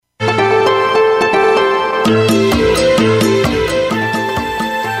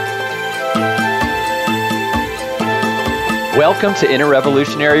Welcome to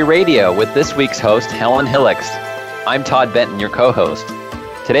Interrevolutionary Radio with this week's host, Helen Hillocks. I'm Todd Benton, your co-host.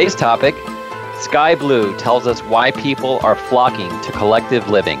 Today's topic, Sky Blue tells us why people are flocking to collective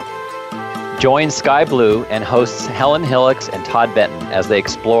living. Join Sky Blue and hosts Helen Hillocks and Todd Benton as we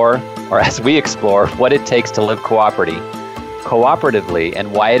explore what it takes to live cooperatively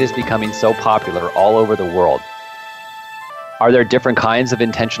and why it is becoming so popular all over the world. Are there different kinds of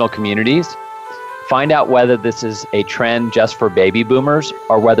intentional communities? Find out whether this is a trend just for baby boomers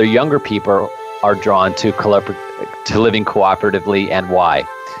or whether younger people are drawn to living cooperatively and why.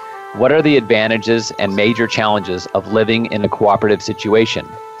 What are the advantages and major challenges of living in a cooperative situation?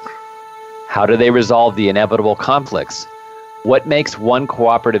 How do they resolve the inevitable conflicts? What makes one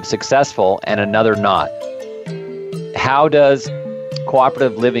cooperative successful and another not? How does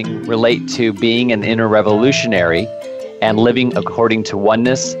cooperative living relate to being an interrevolutionary and living according to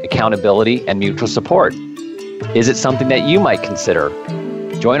oneness, accountability, and mutual support? Is it something that you might consider?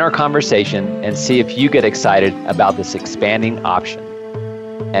 Join our conversation and see if you get excited about this expanding option.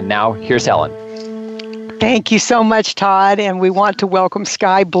 And now, here's Helen. Thank you so much, Todd, and we want to welcome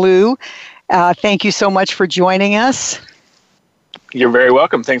Sky Blue. Thank you so much for joining us. You're very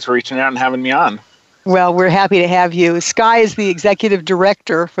welcome. Thanks for reaching out and having me on. Well, we're happy to have you. Sky is the executive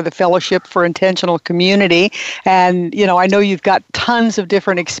director for the Fellowship for Intentional Community. And, I know you've got tons of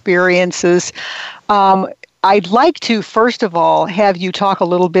different experiences. I'd like to, first of all, have you talk a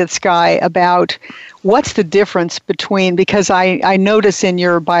little bit, Sky, about what's the difference between, because I notice in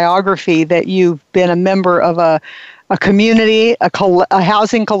your biography that you've been a member of a community, a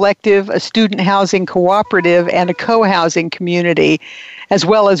housing collective, a student housing cooperative, and a co-housing community, as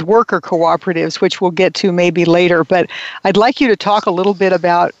well as worker cooperatives, which we'll get to maybe later. But I'd like you to talk a little bit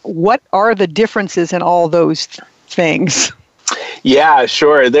about what are the differences in all those things. Yeah,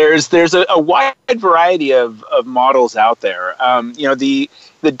 sure. There's a wide variety of models out there. The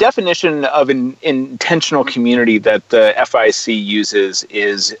definition of an intentional community that the FIC uses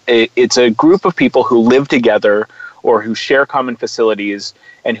is it's a group of people who live together or who share common facilities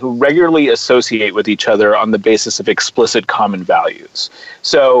and who regularly associate with each other on the basis of explicit common values.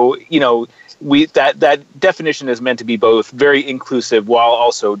 So, that definition is meant to be both very inclusive while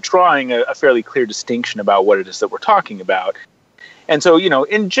also drawing a fairly clear distinction about what it is that we're talking about. And so,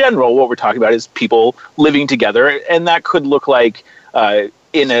 in general, what we're talking about is people living together, and that could look like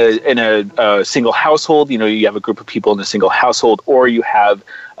in a single household. You have a group of people in a single household, or you have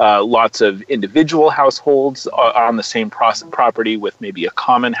lots of individual households on the same property with maybe a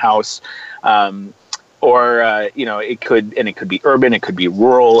common house, it could be urban, it could be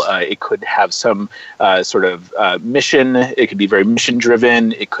rural, it could have some sort of mission. It could be very mission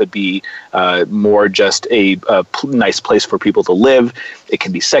driven. It could be more just a nice place for people to live. It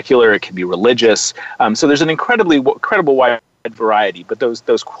can be secular. It can be religious. So there's an incredible wide variety. But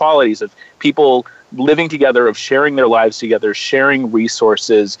those qualities of people living together, of sharing their lives together, sharing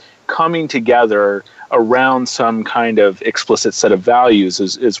resources, coming together around some kind of explicit set of values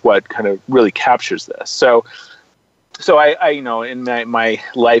is what kind of really captures this. So I in my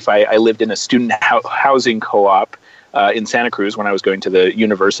life, I lived in a student housing co-op in Santa Cruz when I was going to the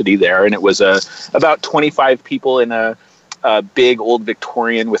university there, and it was about 25 people in a big old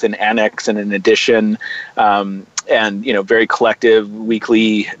Victorian with an annex and an addition, and very collective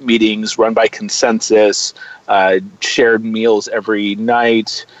weekly meetings run by consensus, shared meals every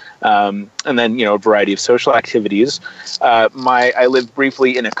night. And then, a variety of social activities. I lived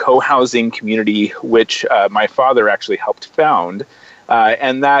briefly in a co-housing community, which my father actually helped found.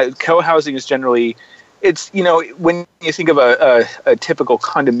 And that co-housing is generally, when you think of a typical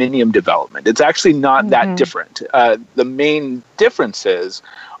condominium development, it's actually not that different. The main differences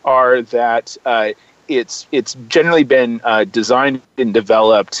are that it's generally been designed and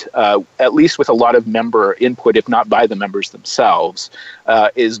developed, at least with a lot of member input, if not by the members themselves,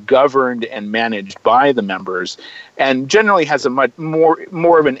 is governed and managed by the members, and generally has a much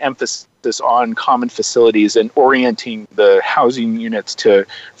more of an emphasis on common facilities and orienting the housing units to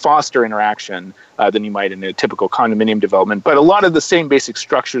foster interaction than you might in a typical condominium development. But a lot of the same basic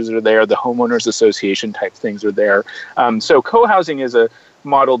structures are there. The homeowners association type things are there. So co-housing is a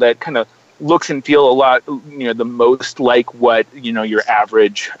model that kind of looks and feel a lot, the most like what, your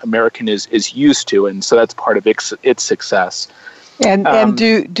average American is used to. And so that's part of its success. And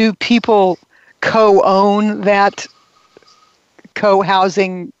do people co-own that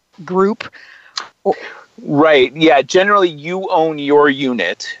co-housing group? Right. Yeah. Generally, you own your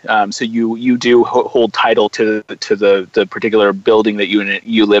unit, so you do hold title to the particular building that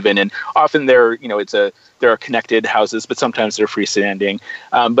you live in, and often there are connected houses, but sometimes they're freestanding.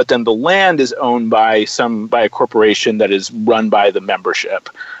 But then the land is owned by a corporation that is run by the membership,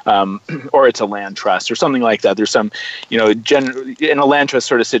 or it's a land trust or something like that. There's some, in a land trust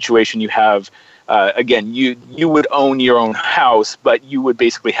sort of situation, you have. Again, you would own your own house, but you would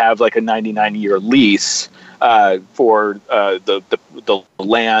basically have like a 99-year lease for the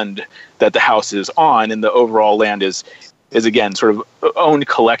land that the house is on, and the overall land is again sort of owned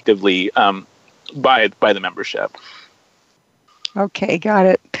collectively by the membership. Okay, got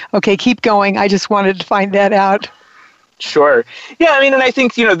it. Okay, keep going. I just wanted to find that out. Sure. Yeah, I mean, and I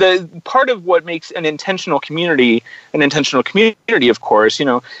think, the part of what makes an intentional community, of course,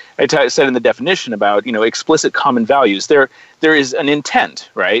 I said in the definition about, explicit common values, there is an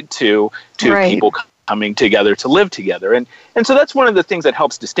intent, right, to right. people coming together to live together. And so that's one of the things that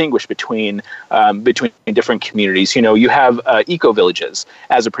helps distinguish between different communities. You have eco-villages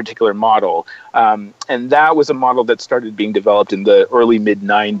as a particular model. And that was a model that started being developed in the early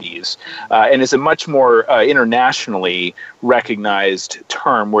mid-90s and is a much more internationally recognized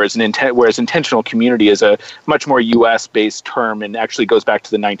term, whereas intentional community is a much more U.S.-based term and actually goes back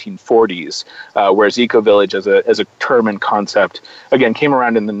to the 1940s, whereas eco-village as a term and concept, again, came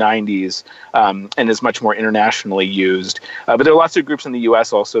around in the 90s and is much more internationally used. But there are lots of groups in the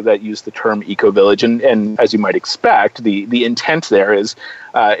U.S. also that use the term eco-village, and as you might expect, the intent there is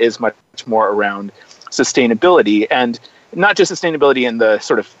much more around sustainability, and not just sustainability in the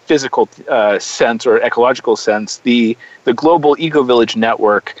sort of physical sense or ecological sense. The Global Eco-Village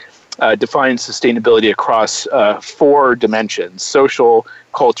Network defines sustainability across 4 dimensions: social,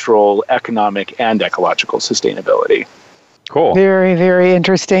 cultural, economic, and ecological sustainability. Cool. Very, very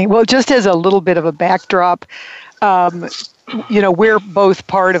interesting. Well, just as a little bit of a backdrop, we're both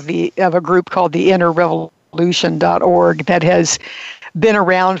part of a group called the InnerRevolution.org that has been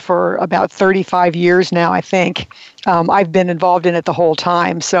around for about 35 years now, I think. I've been involved in it the whole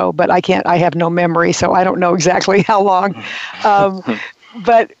time, but I have no memory, so I don't know exactly how long.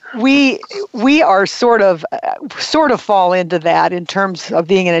 But we are sort of fall into that in terms of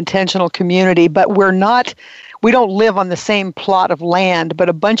being an intentional community, but we don't live on the same plot of land, but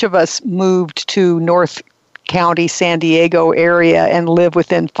a bunch of us moved to North County, San Diego area and live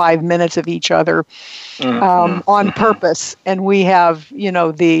within 5 minutes of each other on purpose. And we have,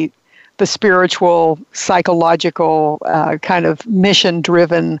 the spiritual, psychological, kind of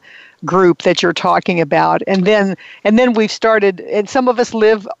mission-driven group that you're talking about. And then we've started, and some of us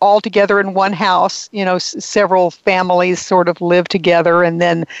live all together in one house, several families sort of live together, and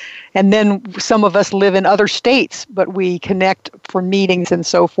then some of us live in other states, but we connect for meetings and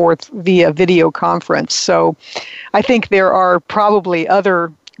so forth via video conference. So I think there are probably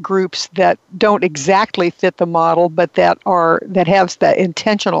other groups that don't exactly fit the model, but that have that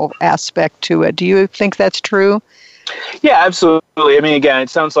intentional aspect to it. Do you think that's true? Yeah, absolutely. I mean, again, it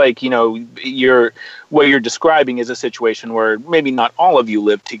sounds like, what you're describing is a situation where maybe not all of you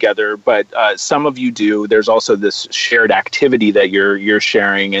live together, but some of you do. There's also this shared activity that you're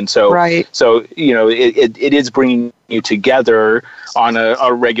sharing. And so, right. So, it is bringing you together on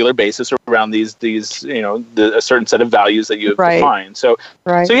a regular basis around these a certain set of values that you have right. defined. So,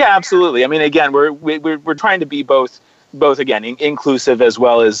 right. So yeah, absolutely. I mean, again, we're trying to be both again inclusive as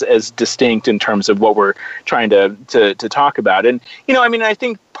well as distinct in terms of what we're trying to talk about. And I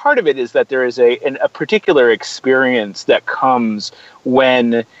think part of it is that there is a particular experience that comes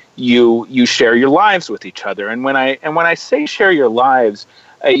when you share your lives with each other. And when I say share your lives,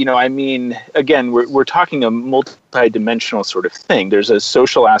 I mean, again, we're talking a multi-dimensional sort of thing. There's a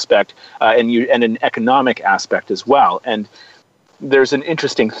social aspect and an economic aspect as well. And there's an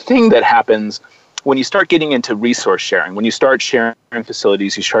interesting thing that happens when you start getting into resource sharing, when you start sharing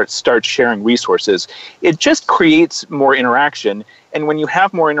facilities, you start sharing resources, it just creates more interaction. And when you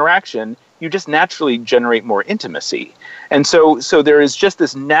have more interaction, you just naturally generate more intimacy. And so there is just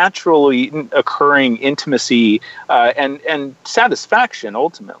this naturally occurring intimacy and satisfaction,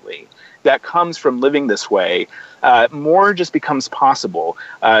 ultimately, that comes from living this way. More just becomes possible.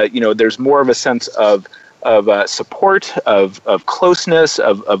 There's more of a sense of support, of closeness,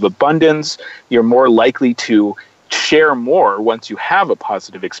 of abundance. You're more likely to share more once you have a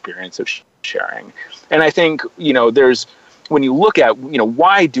positive experience of sharing. And I think, when you look at,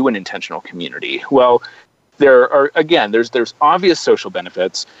 why do an intentional community? Well, there's obvious social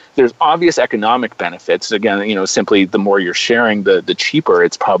benefits, there's obvious economic benefits. Again, simply the more you're sharing, the cheaper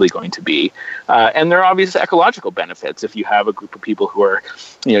it's probably going to be, and there are obvious ecological benefits. If you have a group of people who are,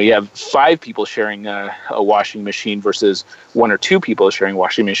 you have 5 people sharing a washing machine versus 1 or 2 people sharing a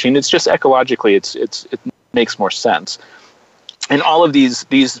washing machine, it's just ecologically, it makes more sense. And all of these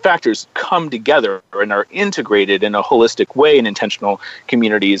factors come together and are integrated in a holistic way in intentional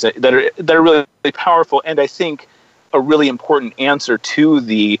communities that are really powerful, and I think a really important answer to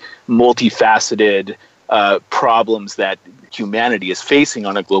the multifaceted problems that humanity is facing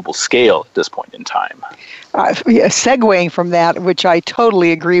on a global scale at this point in time. Segueing from that, which I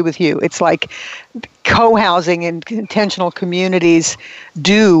totally agree with you, it's like co-housing and intentional communities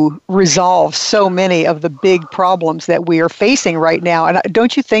do resolve so many of the big problems that we are facing right now. And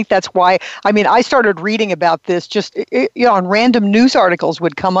don't you think that's why, I started reading about this just, on random news articles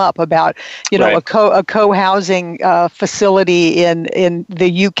would come up about, right, a co-housing facility in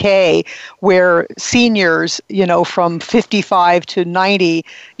the UK where seniors, from 55 to 90,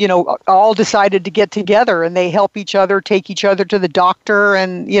 all decided to get together and they help each other, take each other to the doctor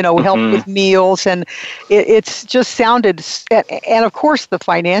and, help with meals. And it's just sounded, and of course the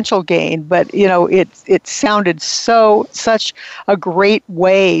financial gain, but it sounded such a great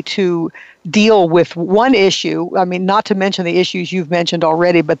way to deal with one issue. Not to mention the issues you've mentioned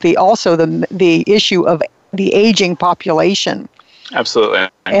already, but also the issue of the aging population. Absolutely.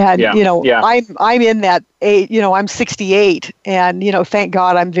 And I'm in that age, I'm 68, and thank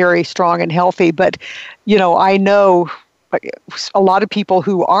God I'm very strong and healthy, but I know a lot of people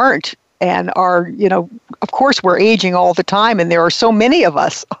who aren't and are, of course we're aging all the time, and there are so many of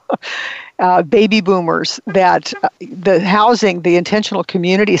us, baby boomers, that the intentional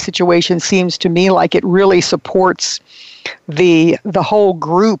community situation seems to me like it really supports the whole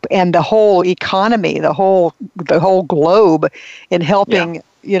group and the whole economy, the whole globe in helping,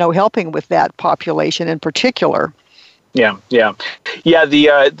 helping with that population in particular. Yeah.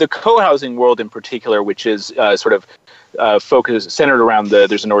 The co-housing world in particular, which is sort of centered around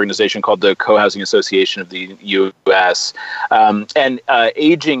there's an organization called the Co-Housing Association of the U.S. And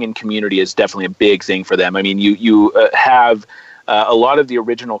aging in community is definitely a big thing for them. You have a lot of the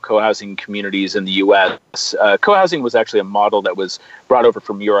original co-housing communities in the U.S. Co-housing was actually a model that was brought over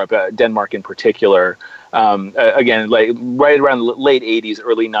from Europe, Denmark in particular. Again, like right around the late 80s,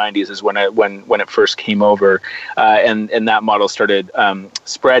 early 90s is when it first came over, and that model started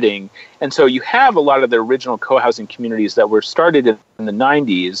spreading. And so you have a lot of the original co-housing communities that were started in the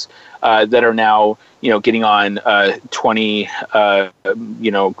 90s that are now, getting on 20,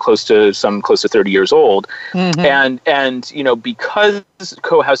 close to 30 years old. Mm-hmm. And because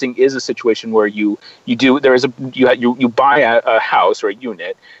co-housing is a situation where you buy a house or a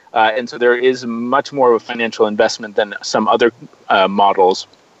unit, and so there is much more of a financial investment than some other models.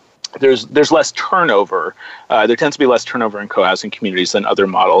 There's less turnover. There tends to be less turnover in co-housing communities than other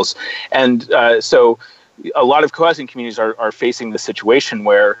models. And so a lot of co-housing communities are facing the situation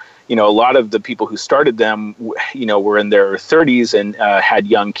where, a lot of the people who started them, were in their 30s and had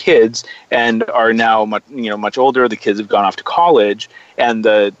young kids and are now much older. The kids have gone off to college, and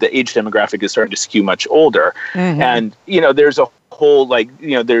the age demographic is starting to skew much older. Mm-hmm. And, there's a whole,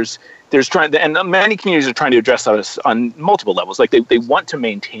 there's trying to, and many communities are trying to address this on multiple levels. Like they want to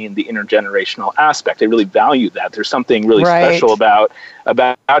maintain the intergenerational aspect. They really value that. There's something really special about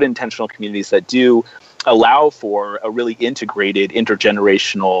intentional communities that do allow for a really integrated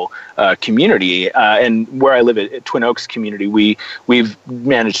intergenerational community. And where I live at Twin Oaks community, we've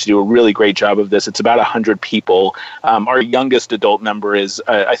managed to do a really great job of this. It's about 100 people. Our youngest adult member is,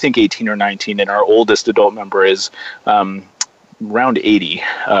 I think, 18 or 19, and our oldest adult member is around 80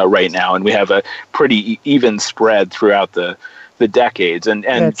 right now, and we have a pretty even spread throughout the decades. And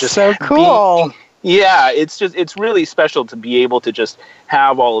that's just so cool. It's really special to be able to just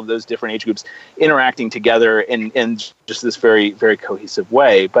have all of those different age groups interacting together in just this very, very cohesive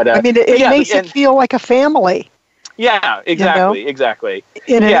way. But it makes it feel like a family. Yeah, exactly, exactly.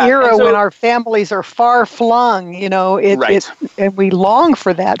 In an era when our families are far flung, and we long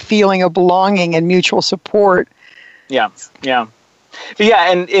for that feeling of belonging and mutual support. Yeah,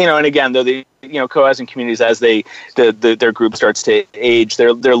 and and again, though the co-housing communities, as their group starts to age,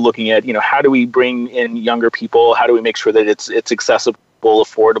 they're looking at how do we bring in younger people, how do we make sure that it's accessible,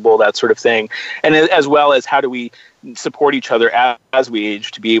 affordable, that sort of thing, and as well as how do we support each other as we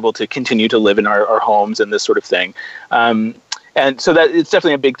age to be able to continue to live in our homes and this sort of thing. And so that it's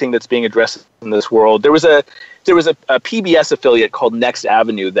definitely a big thing that's being addressed in this world. There was a PBS affiliate called Next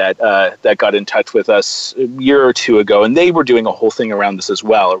Avenue that got in touch with us a year or two ago, and they were doing a whole thing around this as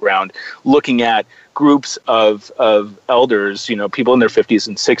well, around looking at groups of elders, people in their 50s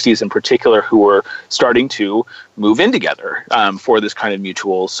and 60s in particular, who were starting to move in together for this kind of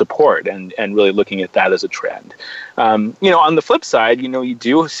mutual support, and really looking at that as a trend. On the flip side, you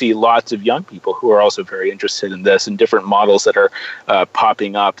do see lots of young people who are also very interested in this, and different models that are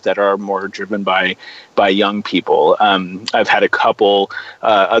popping up that are more driven by young people. I've had a couple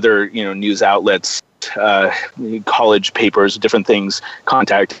other news outlets, college papers, different things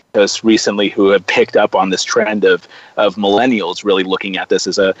contact us recently who have picked up on this trend of millennials really looking at this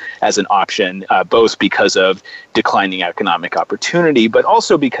as an option, both because of declining economic opportunity, but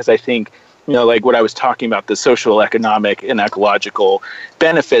also because I think, like what I was talking about, the social, economic, and ecological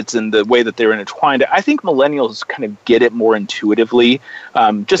benefits and the way that they're intertwined, I think millennials kind of get it more intuitively,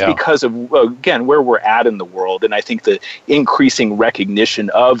 because of, again, where we're at in the world. And I think the increasing recognition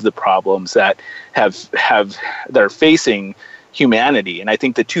of the problems that that are facing humanity. And I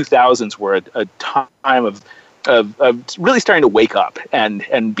think the 2000s were a time of really starting to wake up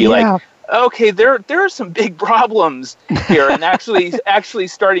and be like, okay, there are some big problems here, and actually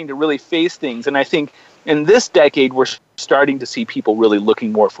starting to really face things. And I think in this decade, we're starting to see people really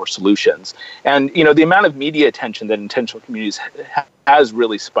looking more for solutions. And, the amount of media attention that intentional communities has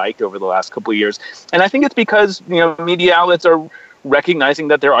really spiked over the last couple of years. And I think it's because, media outlets are recognizing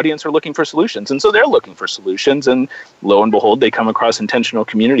that their audience are looking for solutions. And so they're looking for solutions. And lo and behold, they come across intentional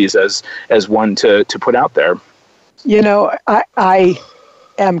communities as one to put out there. I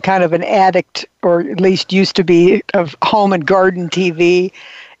am kind of an addict, or at least used to be, of home and garden TV.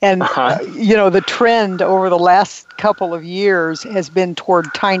 And, the trend over the last couple of years has been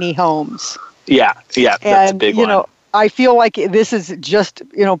toward tiny homes. Yeah, that's a big one. I feel like this is just,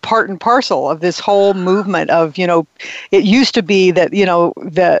 part and parcel of this whole movement of, it used to be that,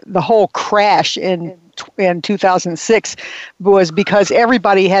 the whole crash in 2006 was because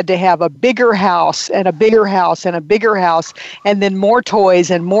everybody had to have a bigger house and a bigger house and a bigger house, and then more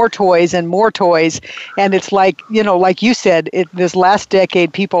toys and more toys and more toys. And it's like, like you said, this last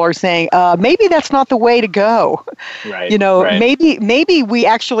decade, people are saying, maybe that's not the way to go. Right. Right. Maybe we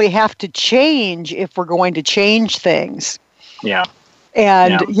actually have to change if we're going to change things. Yeah.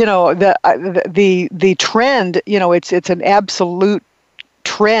 And, the trend, it's an absolute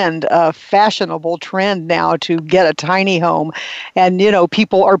trend, a fashionable trend now to get a tiny home. And,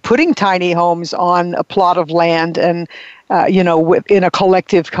 people are putting tiny homes on a plot of land and, in a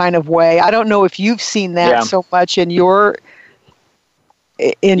collective kind of way. I don't know if you've seen that so much in your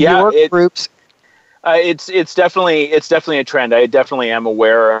groups. It's definitely a trend. I definitely am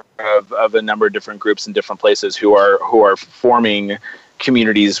aware of a number of different groups in different places who are forming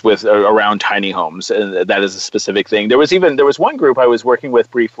communities with around tiny homes, and that is a specific thing. There was one group I was working with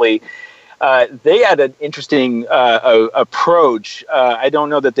briefly. They had an interesting approach. I don't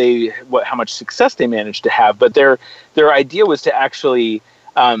know that how much success they managed to have, but their idea was to actually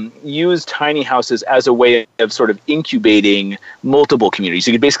use tiny houses as a way of sort of incubating multiple communities.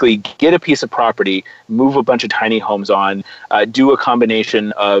 You could basically get a piece of property, move a bunch of tiny homes on, do a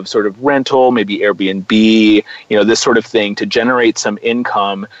combination of sort of rental, maybe Airbnb, this sort of thing, to generate some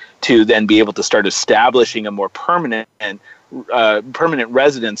income to then be able to start establishing a more permanent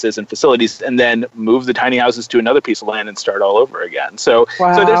residences and facilities, and then move the tiny houses to another piece of land and start all over again. So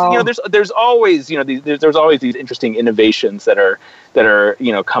there's always there's always these interesting innovations that are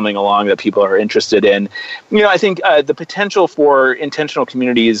coming along that people are interested in. I think the potential for intentional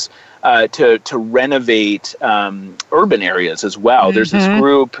communities to renovate urban areas as well. Mm-hmm. There's this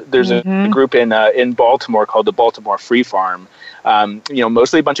group. There's a group in Baltimore called the Baltimore Free Farm.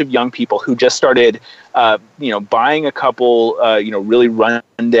 Mostly a bunch of young people who just started, buying a couple, really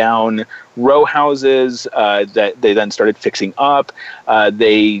run-down row houses that they then started fixing up.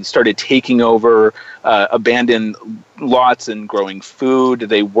 They started taking over abandoned lots and growing food.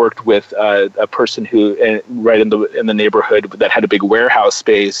 They worked with a person who right in the neighborhood that had a big warehouse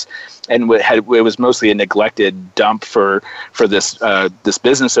space, and it was mostly a neglected dump for this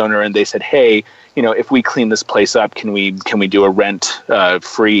business owner. And they said, hey, if we clean this place up, can we do a rent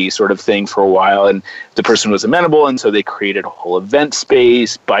free sort of thing for a while? And the person was amenable, and so they created a whole event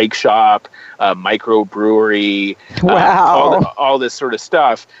space, bike shop, microbrewery, all this sort of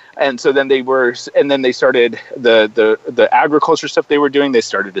stuff. And so then they started the agriculture stuff they were doing. They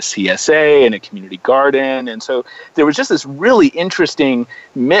started a CSA and a community garden. And so there was just this really interesting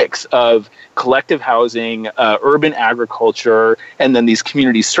mix of collective housing, urban agriculture, and then these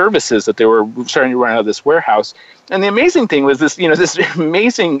community services that they were starting to run out of this warehouse. And the amazing thing was this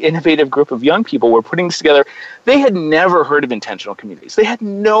amazing, innovative group of young people were putting this together. They had never heard of intentional communities. They had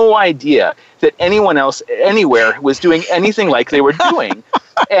no idea that anyone else anywhere was doing anything like they were doing.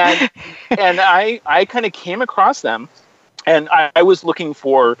 and I kind of came across them, and I was looking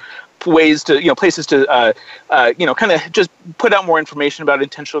for ways to, places to, kind of just put out more information about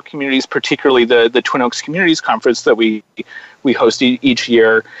intentional communities, particularly the Twin Oaks Communities Conference that we host each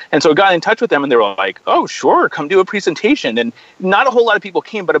year. And so I got in touch with them, and they were like, oh, sure, come do a presentation. And not a whole lot of people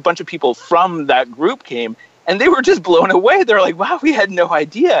came, but a bunch of people from that group came, and they were just blown away. They're like, wow, we had no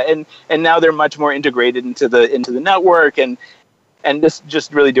idea. And now they're much more integrated into the network, and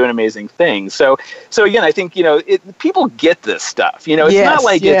just really doing amazing things. So again, I think, people get this stuff, it's not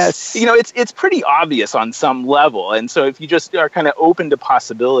like it's pretty obvious on some level. And so if you just are kind of open to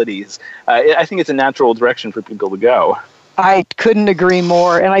possibilities, I think it's a natural direction for people to go. I couldn't agree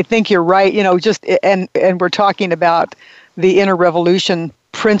more. And I think you're right, and we're talking about the inner revolution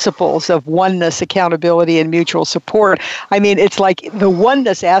principles of oneness, accountability, and mutual support. I mean, it's like the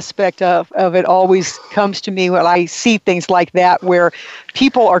oneness aspect of it always comes to me when I see things like that, where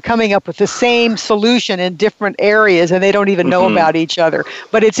people are coming up with the same solution in different areas and they don't even know about each other.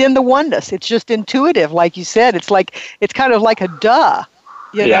 But it's in the oneness. It's just intuitive, like you said. It's kind of like a duh.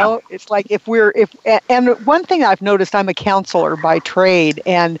 You know, it's like and one thing I've noticed, I'm a counselor by trade,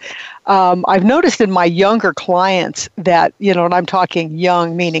 and I've noticed in my younger clients that, and I'm talking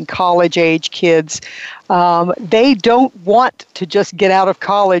young, meaning college age kids, they don't want to just get out of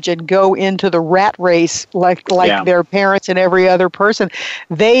college and go into the rat race like their parents and every other person.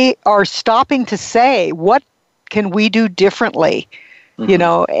 They are stopping to say, what can we do differently?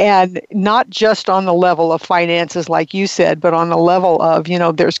 And not just on the level of finances, like you said, but on the level of,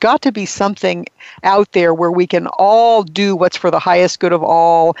 there's got to be something out there where we can all do what's for the highest good of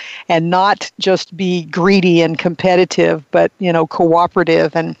all, and not just be greedy and competitive, but,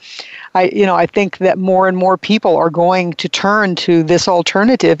 cooperative. And I think that more and more people are going to turn to this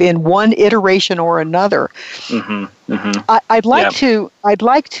alternative in one iteration or another. I'd like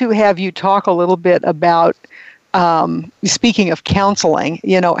to have you talk a little bit about, speaking of counseling,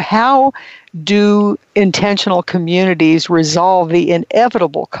 how do intentional communities resolve the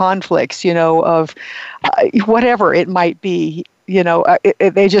inevitable conflicts, of whatever it might be,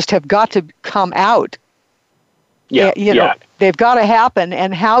 they just have got to come out. They've got to happen.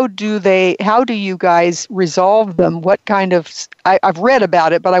 And how do you guys resolve them? What kind of, I've read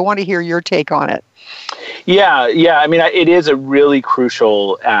about it, but I want to hear your take on it. Yeah. I mean, it is a really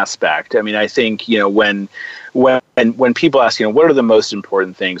crucial aspect. I mean, I think, when people ask, what are the most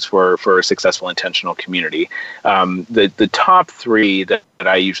important things for a successful intentional community, the top three that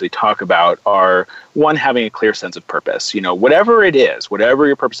I usually talk about are, one, having a clear sense of purpose. Whatever it is, whatever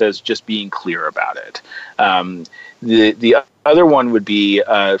your purpose is, just being clear about it. The other one would be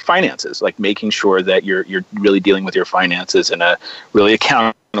finances, like making sure that you're really dealing with your finances in a really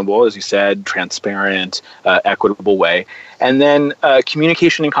accountable, as you said, transparent, equitable way. And then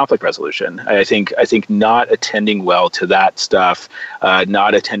communication and conflict resolution. I think not attending well to that stuff,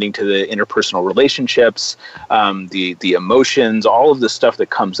 not attending to the interpersonal relationships, the emotions, all of the stuff that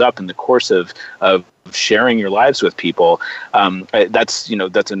comes up in the course of sharing your lives with people. That's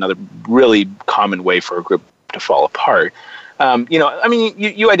another really common way for a group to fall apart.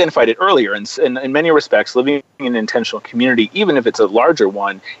 You identified it earlier, and in many respects, living in an intentional community, even if it's a larger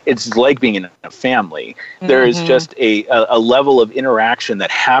one, it's like being in a family. There is just a level of interaction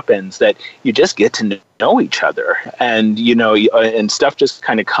that happens that you just get to know each other, and and stuff just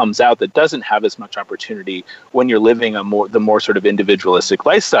kind of comes out that doesn't have as much opportunity when you're living the more sort of individualistic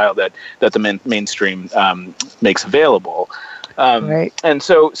lifestyle that the mainstream makes available. Right. And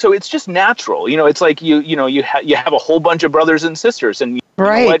so it's just natural. It's like you have a whole bunch of brothers and sisters, and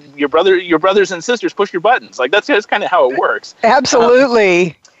right. Know what? Your brothers and sisters push your buttons. Like that's kind of how it works.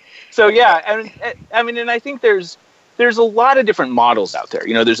 Absolutely. So yeah, and I think there's a lot of different models out there.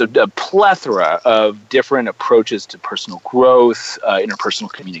 There's a plethora of different approaches to personal growth,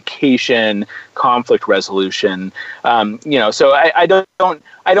 interpersonal communication, conflict resolution. So I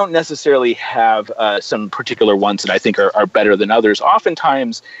don't necessarily have some particular ones that I think are better than others.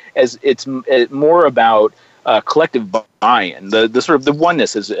 Oftentimes, as it's more about collective buy-in, the sort of the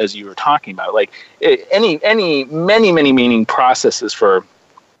oneness, as you were talking about, like many meaning processes for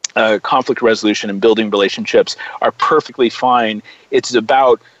conflict resolution and building relationships are perfectly fine. It's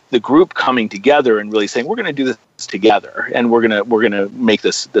about the group coming together and really saying, we're going to do this together, and we're going to make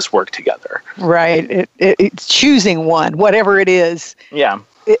this work together. Right. It's choosing one, whatever it is. Yeah.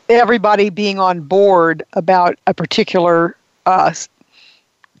 Everybody being on board about a particular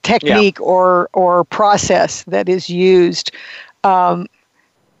technique or process that is used. But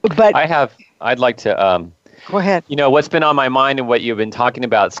I'd like to. Go ahead. What's been on my mind and what you've been talking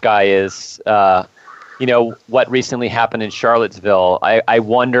about, Sky, is, what recently happened in Charlottesville, I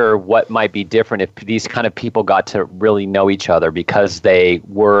wonder what might be different if these kind of people got to really know each other because they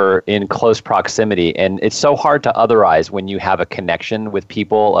were in close proximity. And it's so hard to otherize when you have a connection with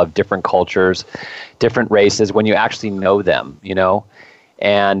people of different cultures, different races, when you actually know them,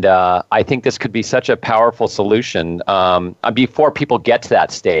 And I think this could be such a powerful solution before people get to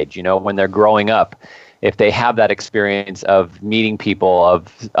that stage, when they're growing up. If they have that experience of meeting people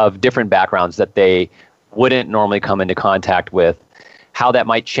of different backgrounds that they wouldn't normally come into contact with, how that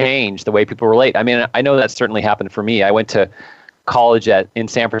might change the way people relate. I mean, I know that certainly happened for me. I went to college in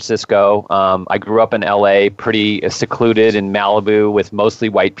San Francisco. I grew up in LA, pretty secluded in Malibu with mostly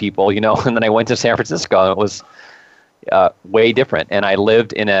white people, and then I went to San Francisco and it was way different. And I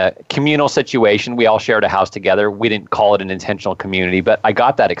lived in a communal situation. We all shared a house together. We didn't call it an intentional community, but I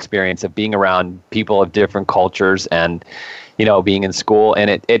got that experience of being around people of different cultures and, being in school. And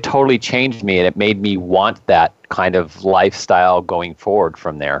it totally changed me, and it made me want that kind of lifestyle going forward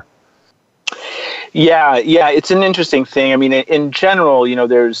from there. Yeah, it's an interesting thing. I mean, in general,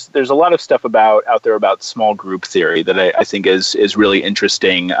 there's a lot of stuff out there about small group theory that I think is really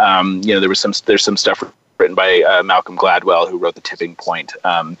interesting. There's some stuff written by Malcolm Gladwell, who wrote The Tipping Point,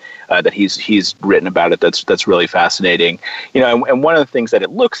 that he's written about it. That's really fascinating. And one of the things that it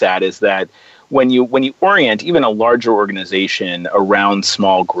looks at is that when you orient even a larger organization around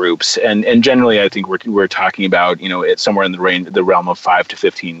small groups, and generally I think we're talking about it's somewhere in the realm of 5 to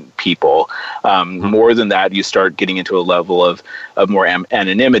 15 people. More than that, you start getting into a level of more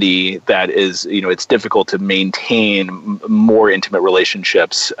anonymity that is it's difficult to maintain more intimate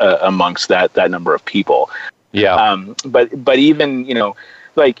relationships amongst that number of people. Yeah. But even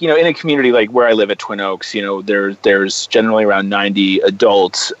in a community like where I live at Twin Oaks, there's generally around 90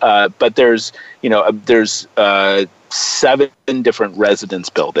 adults, but there's 7 different residence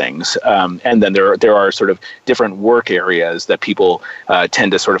buildings, and then there are sort of different work areas that people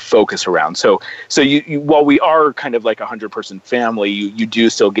tend to sort of focus around. So you while we are kind of like a 100-person family, you do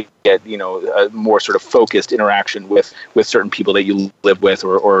still get a more sort of focused interaction with certain people that you live with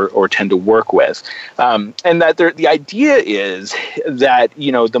or tend to work with, and that the idea is that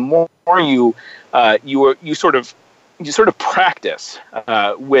the more you sort of practice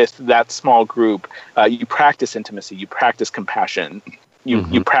with that small group. You practice intimacy, you practice compassion,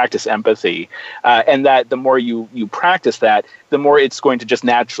 you practice empathy, and that the more you practice that, the more it's going to just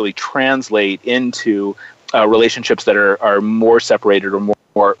naturally translate into relationships that are more separated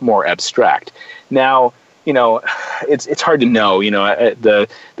or more abstract. Now, it's hard to know. The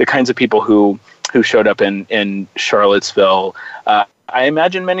kinds of people who showed up in Charlottesville. I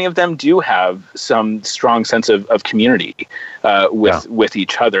imagine many of them do have some strong sense of community with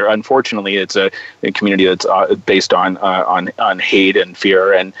each other. Unfortunately, it's a community that's based on hate and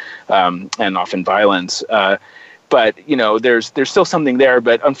fear and often violence. But there's still something there.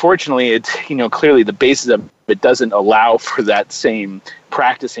 But unfortunately, it's clearly the basis of it doesn't allow for that same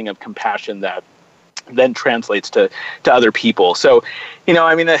practicing of compassion that then translates to other people. So,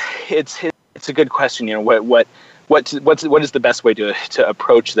 it's a good question. What is the best way to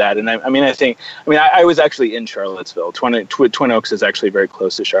approach that? And I was actually in Charlottesville. Twin Oaks is actually very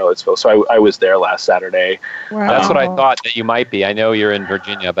close to Charlottesville, so I was there last Saturday. Wow. That's what I thought that you might be. I know you're in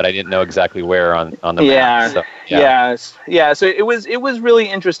Virginia, but I didn't know exactly where on the map. So, yeah. So it was really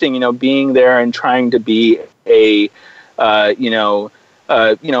interesting, being there and trying to be trying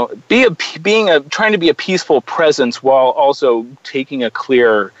to be a peaceful presence while also taking a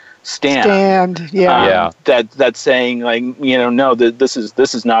clear stand. That's saying no, this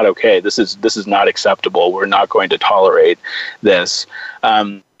is not okay. This is not acceptable. We're not going to tolerate this.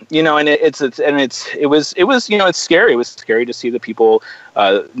 And it was scary. It was scary to see the people,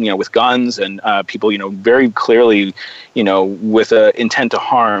 with guns and people, very clearly, with an intent to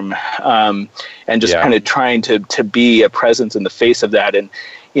harm, and just kind of trying to be a presence in the face of that, and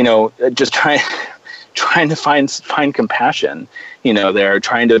just trying to find compassion. They're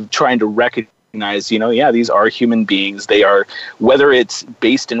trying to recognize, these are human beings. They are, whether it's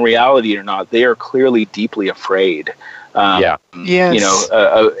based in reality or not, they are clearly deeply afraid. Yes.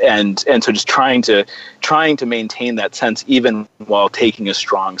 And so just trying to maintain that sense, even while taking a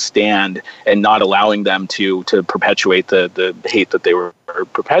strong stand and not allowing them to perpetuate the hate that they were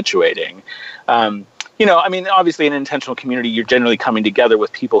perpetuating. Obviously in an intentional community, you're generally coming together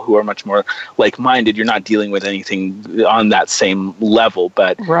with people who are much more like-minded. You're not dealing with anything on that same level,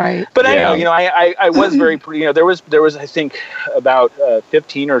 but right. But I was very, there was I think about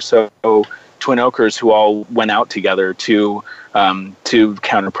 15 or so Twin Oakers who all went out together to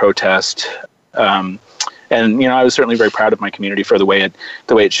counter protest And I was certainly very proud of my community for the way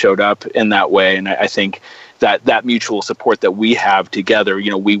it showed up in that way. And I think that mutual support that we have together,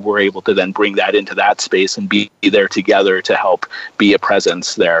 we were able to then bring that into that space and be there together to help be a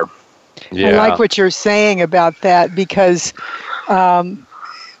presence there. Yeah. I like what you're saying about that, because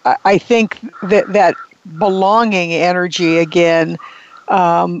I think that belonging energy again,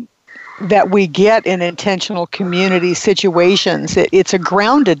 that we get in intentional community situations, it's a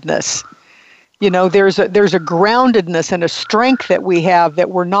groundedness. There's a groundedness and a strength that we have,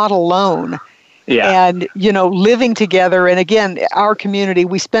 that we're not alone. Yeah. And, living together. And again, our community,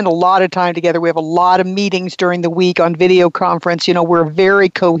 we spend a lot of time together. We have a lot of meetings during the week on video conference. We're very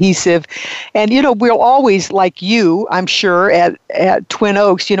cohesive. And, we'll always, like you, I'm sure, at Twin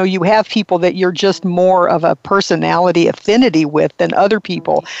Oaks, you have people that you're just more of a personality affinity with than other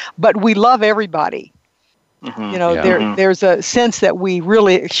people. But we love everybody. Mm-hmm. There's a sense that we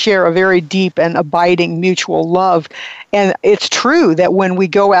really share a very deep and abiding mutual love. And it's true that when we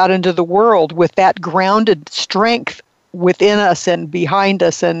go out into the world with that grounded strength within us and behind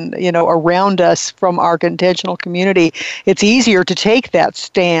us and, around us from our intentional community, it's easier to take that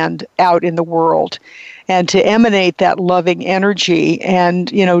stand out in the world and to emanate that loving energy and,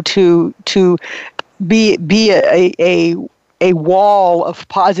 to be a wall of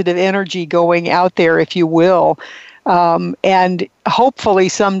positive energy going out there, if you will. And hopefully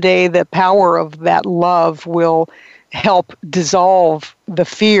someday the power of that love will help dissolve the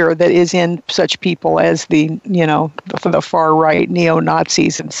fear that is in such people as the far right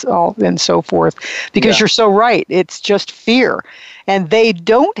neo-Nazis and so forth. Because You're so right. It's just fear. And they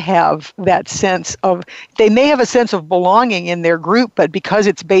don't have that sense of, they may have a sense of belonging in their group, but because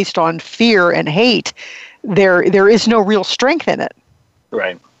it's based on fear and hate, there is no real strength in it.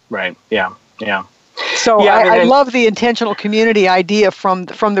 Right. Yeah. So I love the intentional community idea from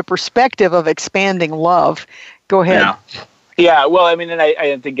the perspective of expanding love. Go ahead. Yeah. Well, and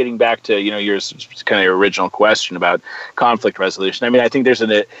I think getting back to, your kind of your original question about conflict resolution, I think there's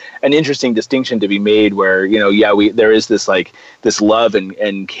an interesting distinction to be made where, there is this this love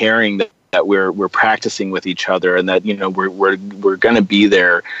and caring that we're practicing with each other, and that we're going to be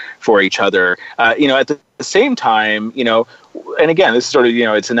there for each other. At the same time, and again, this is sort of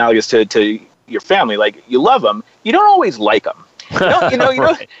it's analogous to your family. Like, you love them, you don't always like them. You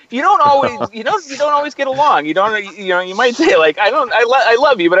don't always get along. You might say, like, I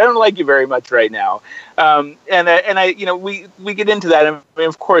love you, but I don't like you very much right now. We get into that. And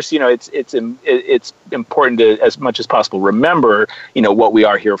of course, it's important to, as much as possible, remember, what we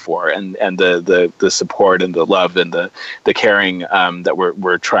are here for, and the support and the love and the caring that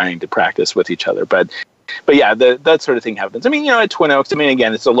we're trying to practice with each other. But yeah, that sort of thing happens. At Twin Oaks,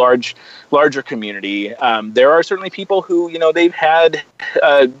 again, it's a larger community. There are certainly people who, they've had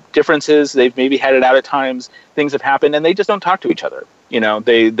differences. They've maybe had it out at times. Things have happened, and they just don't talk to each other.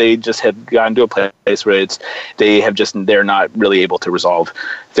 They just have gotten to a place where they're not really able to resolve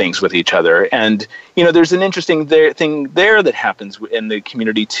things with each other. And, there's an interesting thing there that happens in the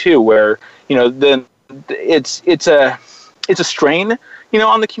community too, where, it's a strain,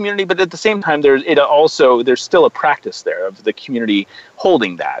 on the community, but at the same time, there's still a practice there of the community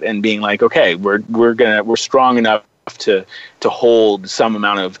holding that and being like, okay, we're strong enough to hold some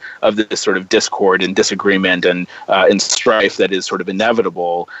amount of this sort of discord and disagreement and strife that is sort of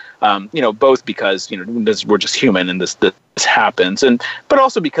inevitable, both because we're just human and this happens, but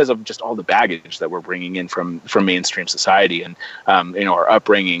also because of just all the baggage that we're bringing in from mainstream society and our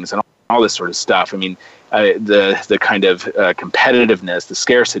upbringings and all this sort of stuff. The kind of competitiveness, the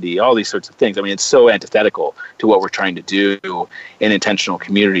scarcity, all these sorts of things. It's so antithetical to what we're trying to do in intentional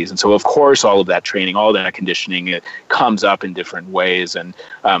communities. And so, of course, all of that training, all that conditioning, it comes up in different ways. And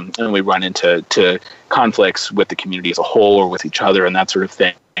we run into conflicts with the community as a whole or with each other and that sort of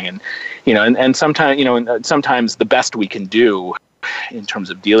thing. And, and sometimes the best we can do in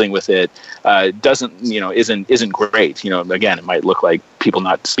terms of dealing with it isn't great. Again, it might look like people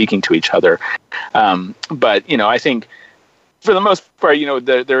not speaking to each other. But I think for the most part,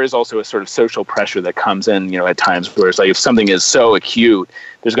 there is also a sort of social pressure that comes in, at times where it's like, if something is so acute,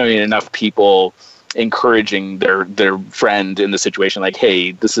 there's going to be enough people encouraging their friend in the situation, like,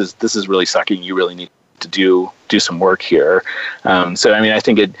 hey, this is really sucking. You really need to do some work here. So, I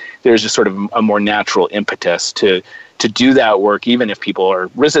think there's just sort of a more natural impetus to do that work, even if people are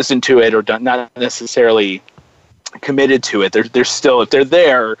resistant to it or not necessarily committed to it. They're still, if they're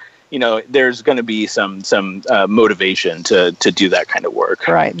there, there's going to be some motivation to do that kind of work.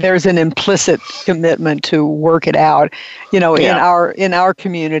 Right. There's an implicit commitment to work it out. In our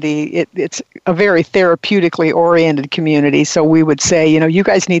community, it's a very therapeutically oriented community. So we would say, you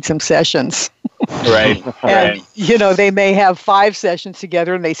guys need some sessions. Right. And, they may have 5 sessions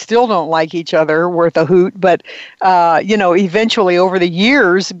together and they still don't like each other worth a hoot. But, eventually over the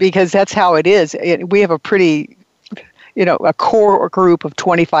years, because that's how it is, we have a pretty, a core group of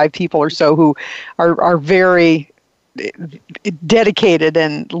 25 people or so who are very dedicated,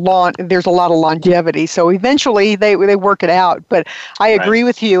 and there's a lot of longevity. So eventually they work it out. But I agree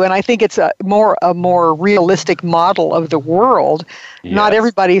with you, and I think it's a more realistic model of the world. Yes. Not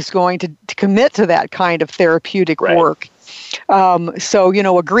everybody's going to commit to that kind of therapeutic work.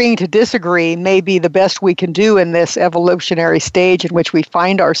 So, agreeing to disagree may be the best we can do in this evolutionary stage in which we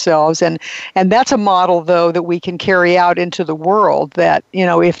find ourselves. And that's a model, though, that we can carry out into the world, that,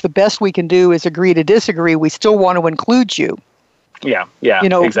 if the best we can do is agree to disagree, we still want to include you. Yeah,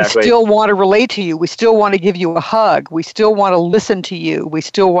 exactly. We still want to relate to you. We still want to give you a hug. We still want to listen to you. We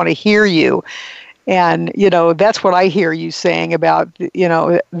still want to hear you. And, that's what I hear you saying about,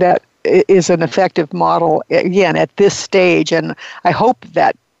 that is an effective model, again, at this stage. And I hope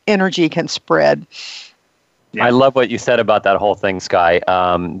that energy can spread. Yeah. I love what you said about that whole thing, Sky.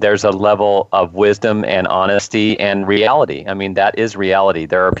 There's a level of wisdom and honesty and reality. I mean, that is reality.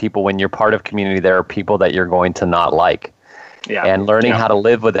 There are people, when you're part of community, there are people that you're going to not like. Yeah. And learning how to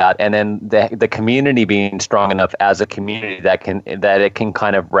live with that, and then the community being strong enough as a community that it can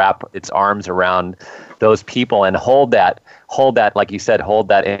kind of wrap its arms around those people and hold that, like you said, hold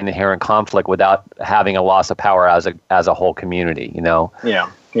that inherent conflict without having a loss of power as a whole community. Yeah.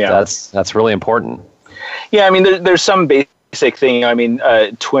 That's really important. Yeah, I mean, there's some basic thing. I mean,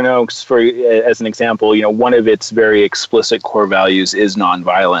 Twin Oaks, as an example, one of its very explicit core values is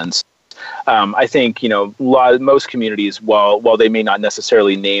nonviolence. I think most communities, while they may not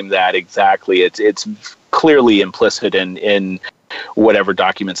necessarily name that exactly, it's clearly implicit in whatever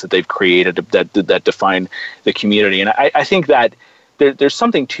documents that they've created that define the community. And I think that there's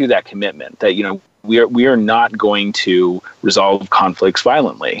something to that commitment that we are not going to resolve conflicts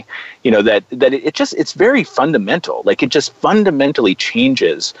violently. That it's very fundamental. Like, it just fundamentally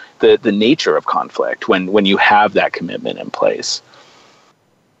changes the nature of conflict when you have that commitment in place.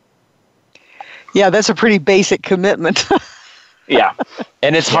 Yeah, that's a pretty basic commitment. Yeah.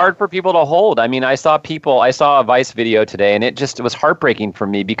 And it's hard for people to hold. I mean, I saw a Vice video today, and it was heartbreaking for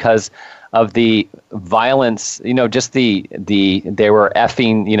me because of the violence, just they were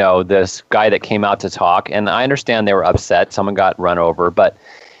effing, this guy that came out to talk. And I understand they were upset. Someone got run over. But,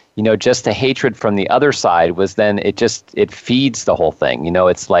 just the hatred from the other side was then it feeds the whole thing.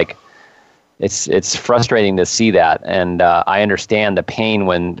 It's like, it's frustrating to see that, and I understand the pain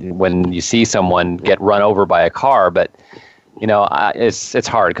when you see someone get run over by a car. But it's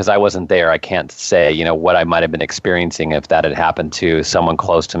hard because I wasn't there. I can't say what I might have been experiencing if that had happened to someone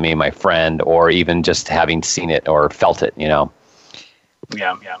close to me, my friend, or even just having seen it or felt it. Yeah.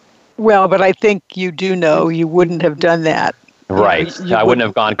 Well, but I think you do know you wouldn't have done that. Right. I wouldn't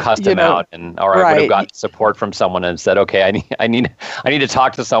have gone custom out, or I would have gotten support from someone and said, "Okay, I need to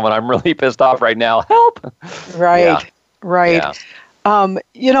talk to someone. I'm really pissed off right now. Help." Right. Yeah. Right.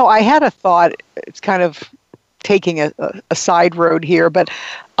 Yeah. I had a thought. It's kind of taking a side road here, but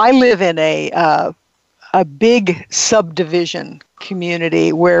I live in a big subdivision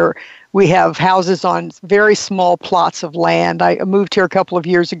community where we have houses on very small plots of land. I moved here a couple of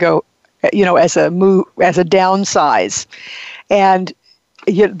years ago, as a downsize. And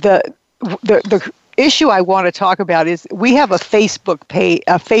the issue I want to talk about is we have a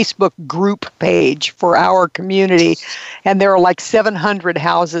Facebook group page for our community, and there are like 700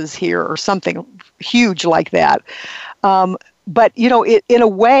 houses here or something huge like that. But in a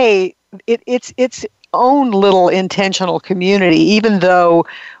way, it's its own little intentional community, even though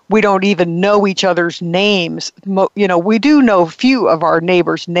we don't even know each other's names. We do know a few of our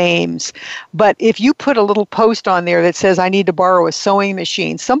neighbors' names, but if you put a little post on there that says, "I need to borrow a sewing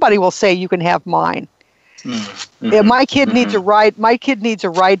machine," somebody will say, "You can have mine." Mm-hmm. My kid needs a ride. My kid needs a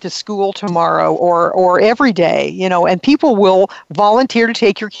ride to school tomorrow, or every day. And people will volunteer to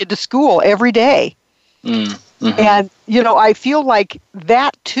take your kid to school every day. Mm-hmm. And I feel like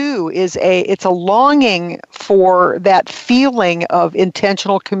that too it's a longing for that feeling of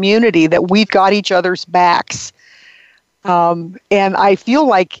intentional community, that we've got each other's backs. And I feel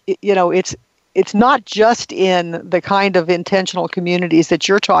like it's not just in the kind of intentional communities that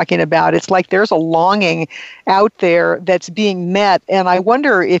you're talking about. It's like there's a longing out there that's being met. And I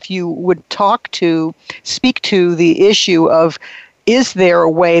wonder if you would speak to the issue of, is there a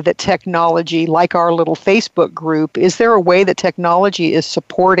way that technology, like our little Facebook group, is there a way that technology is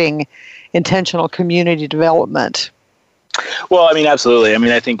supporting intentional community development? Well, I mean, absolutely. I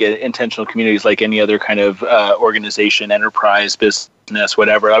mean, I think intentional communities, like any other kind of organization, enterprise, business,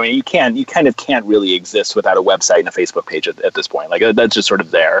 whatever. I mean, you kind of can't really exist without a website and a Facebook page at this point. Like that's just sort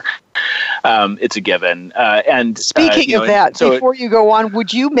of there. It's a given. And speaking of that, before you go on,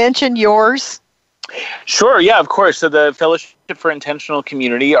 would you mention yours? Sure. Yeah, of course. So the Fellowship for Intentional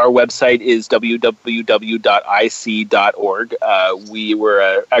Community, our website is www.ic.org. We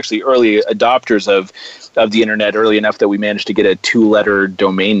were actually early adopters of the internet, early enough that we managed to get a 2-letter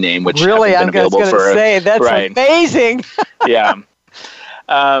domain name, which really, I'm going to say that's right. Amazing. Yeah.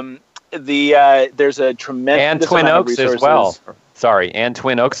 There's a tremendous and Twin amount Oaks of resources. as well. Sorry, and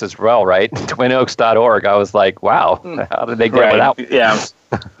Twin Oaks as well, right? TwinOaks.org. I was like, wow, how did they get without?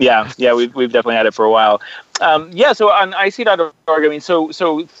 Yeah. We've definitely had it for a while. So on IC.org, I mean, so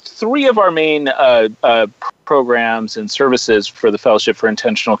 3 of our main programs and services for the Fellowship for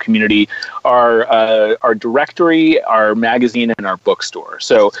Intentional Community are our directory, our magazine, and our bookstore.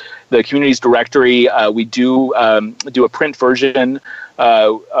 So the community's directory, we do a print version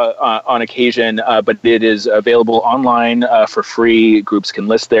on occasion, but it is available online for free. Groups can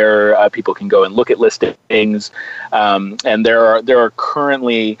list there. People can go and look at listings, and there are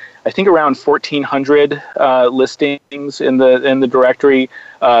currently, I think, around 1,400 listings in the directory.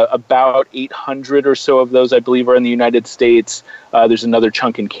 About 800 or so of those, I believe, are in the United States. There's another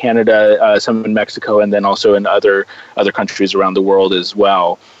chunk in Canada, some in Mexico, and then also in other countries around the world as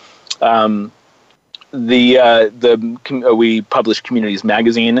well. We publish Communities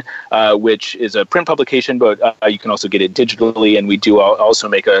Magazine, which is a print publication, but you can also get it digitally, and we do also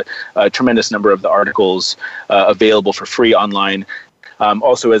make a tremendous number of the articles available for free online.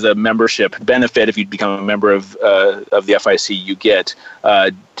 Also, as a membership benefit, if you become a member of the FIC, you get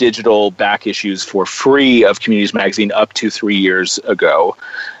digital back issues for free of Communities Magazine up to 3 years ago.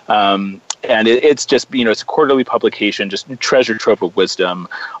 And it's just, it's a quarterly publication, just a treasure trove of wisdom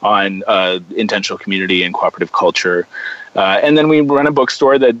on intentional community and cooperative culture. And then we run a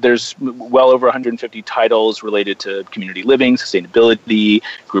bookstore that there's well over 150 titles related to community living, sustainability,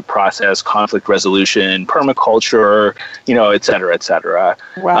 group process, conflict resolution, permaculture, et cetera, et cetera.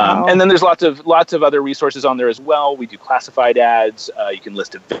 Wow. And then there's lots of other resources on there as well. We do classified ads. You can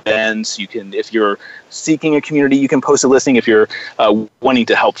list events. You can, if you're seeking a community, you can post a listing. If you're wanting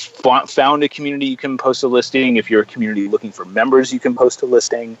to help found a community, you can post a listing. If you're a community looking for members, you can post a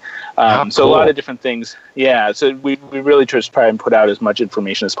listing. So a lot of different things. Yeah. So we really just try and put out as much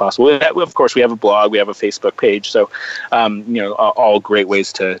information as possible. Of course, we have a blog, we have a Facebook page. So, all great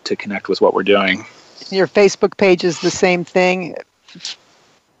ways to connect with what we're doing. Your Facebook page is the same thing,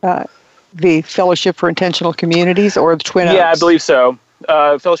 the Fellowship for Intentional Communities, or the Twin Oaks? Yeah, I believe so.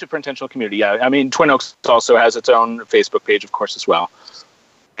 Fellowship for Intentional Community. Yeah, I mean, Twin Oaks also has its own Facebook page, of course, as well.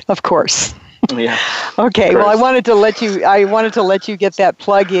 Of course. Yeah. Okay. Well, I wanted to let you get that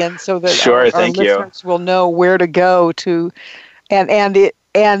plug in so that our listeners will know where to go to, and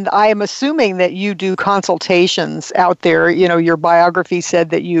I am assuming that you do consultations out there. Your biography said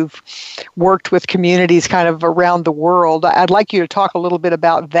that you've worked with communities kind of around the world. I'd like you to talk a little bit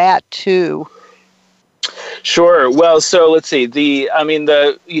about that too. Sure. Well, so let's see. From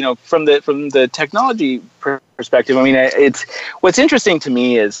the technology perspective, I mean, it's what's interesting to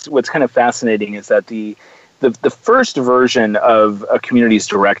me is what's kind of fascinating is that the first version of a community's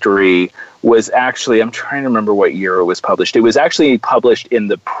directory was actually, I'm trying to remember what year it was published. It was actually published in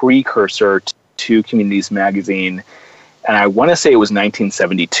the precursor to Communities Magazine, and I want to say it was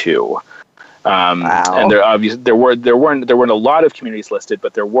 1972. Wow. And there weren't a lot of communities listed,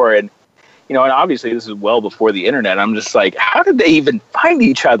 but there were. And obviously this is well before the internet. I'm just like, how did they even find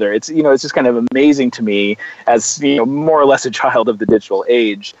each other? It's just kind of amazing to me as, more or less a child of the digital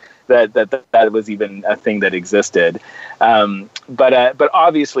age that was even a thing that existed. But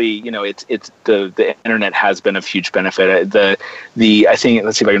obviously, it's the internet has been of huge benefit. I think,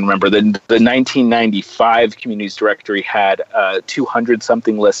 let's see if I can remember, the 1995 Communities Directory had 200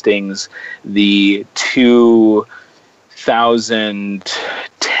 something listings. The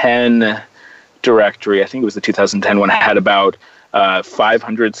 2010 directory, I think it was the 2010 one, had about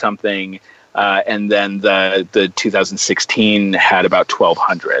 500 something, and then the 2016 had about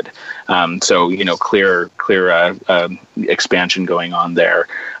 1,200. So clear expansion going on there,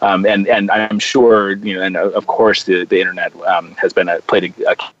 and I'm sure and of course the internet has played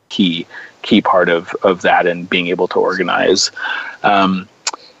a key part of that and being able to organize. I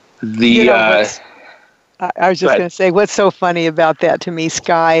was just going to say, what's so funny about that to me,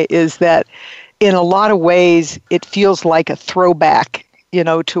 Sky, is that in a lot of ways, it feels like a throwback,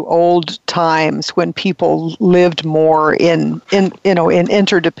 to old times when people lived more in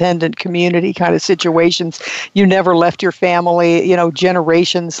interdependent community kind of situations. You never left your family,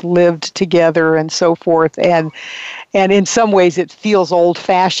 generations lived together and so forth. And in some ways it feels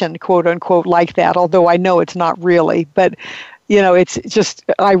old-fashioned, quote unquote, like that, although I know it's not really. But, it's just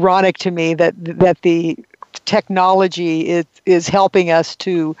ironic to me that the technology is helping us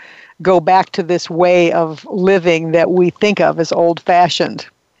to go back to this way of living that we think of as old-fashioned.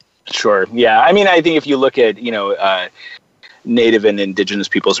 Sure. Yeah. I mean, I think if you look at, Native and Indigenous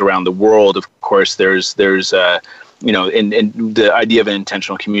peoples around the world, of course, there's and the idea of an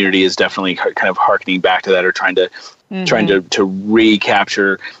intentional community is definitely kind of harkening back to that, or trying to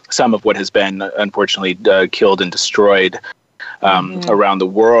recapture some of what has been unfortunately killed and destroyed around the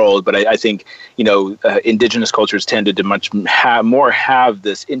world. But I think, indigenous cultures tended to have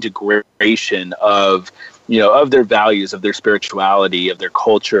this integration of their values, of their spirituality, of their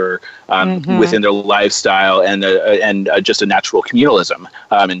culture within their lifestyle, and just a natural communalism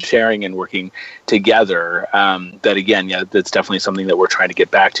and sharing and working together. That again, that's definitely something that we're trying to get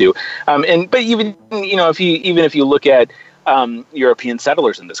back to. But even if you look at European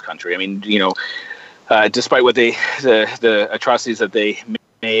settlers in this country, I mean, despite what the atrocities that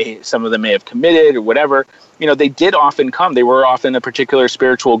some of them may have committed or whatever, they did often come. They were often a particular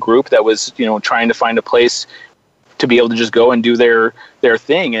spiritual group that was, trying to find a place to be able to just go and do their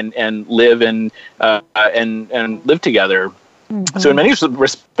thing and live and live together. Mm-hmm. So in many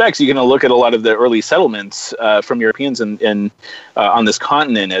respects, you're going to look at a lot of the early settlements from Europeans in on this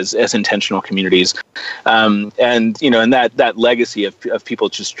continent as intentional communities, and that legacy of people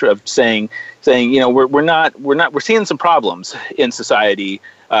just saying we're seeing some problems in society,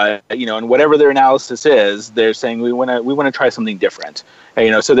 and whatever their analysis is, they're saying we want to try something different.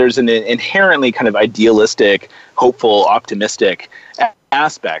 So there's an inherently kind of idealistic, hopeful, optimistic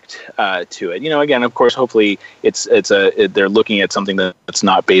aspect to it. Again, of course, hopefully they're looking at something that's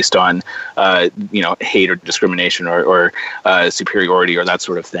not based on hate or discrimination or superiority or that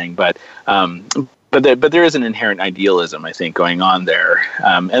sort of thing. But there is an inherent idealism, I think, going on there.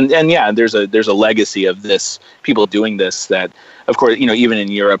 There's a legacy of this, people doing this, that, of course, even in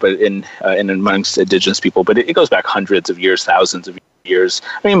Europe and amongst indigenous people, but it goes back hundreds of years, thousands of years.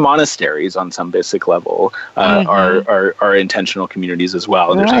 I mean, monasteries on some basic level are intentional communities as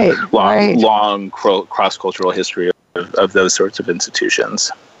well. There's a long cross-cultural history of those sorts of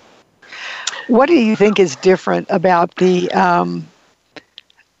institutions. What do you think is different about the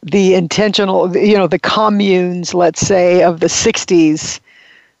intentional, the communes, let's say, of the 60s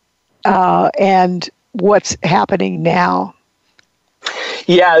and what's happening now?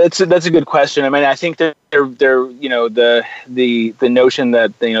 Yeah, that's a good question. I mean, I think that the notion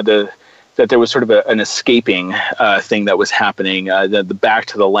that that there was sort of an escaping thing that was happening, the back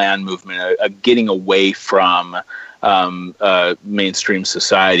to the land movement, a getting away from mainstream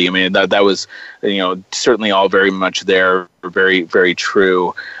society. I mean, that was certainly all very much there, very, very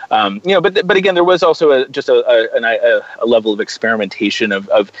true. But again, there was also a level of experimentation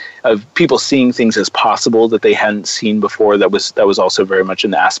of people seeing things as possible that they hadn't seen before. That was also very much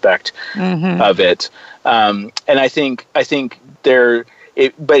an aspect of it. And I think there.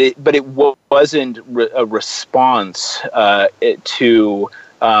 But it wasn't a response to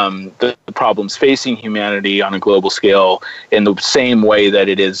the problems facing humanity on a global scale in the same way that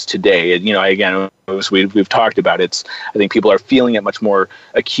it is today. Again, as we've talked about, I think people are feeling it much more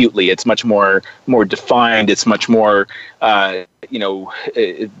acutely. It's much more defined. It's much more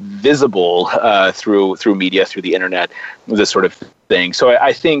visible through media, through the internet, this sort of thing. So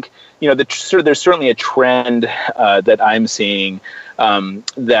I think there's certainly a trend that I'm seeing.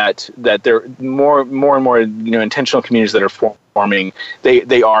 That there are more and more intentional communities that are forming.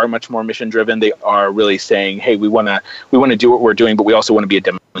 They are much more mission driven. They are really saying, hey, we want to do what we're doing, but we also want to be a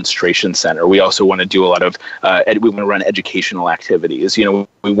demonstration center. We also want to do a lot of we want to run educational activities. We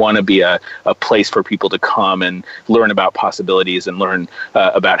want to be a place for people to come and learn about possibilities and learn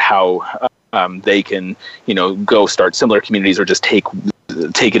about how they can go start similar communities or just take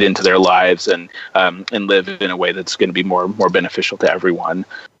it into their lives and live in a way that's going to be more beneficial to everyone.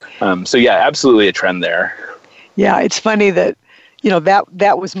 So yeah, absolutely a trend there. Yeah, it's funny that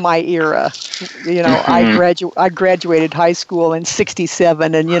that was my era. I graduated high school in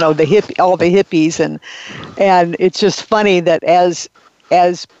 '67, and all the hippies, and it's just funny that as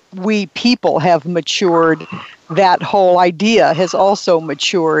we people have matured, that whole idea has also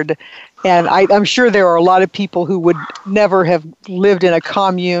matured. And I'm sure there are a lot of people who would never have lived in a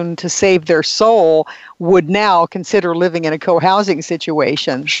commune to save their soul would now consider living in a co-housing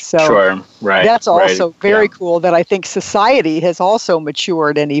situation. So sure, right. That's also very cool that I think society has also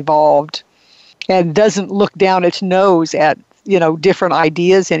matured and evolved and doesn't look down its nose at, different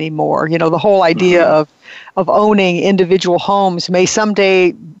ideas anymore. The whole idea of owning individual homes may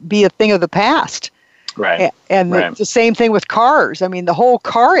someday be a thing of the past. Right. And the same thing with cars. I mean, the whole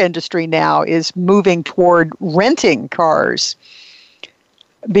car industry now is moving toward renting cars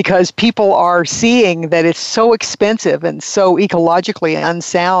because people are seeing that it's so expensive and so ecologically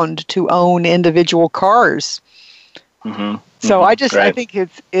unsound to own individual cars. Mm-hmm. So I think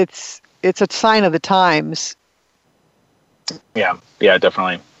it's a sign of the times. Yeah,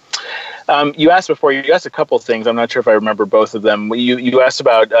 definitely. You asked before. You asked a couple of things. I'm not sure if I remember both of them. You asked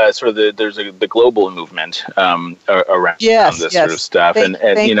about sort of the global movement around this sort of stuff, and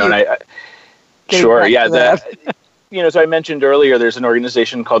sure, yeah, so I mentioned earlier there's an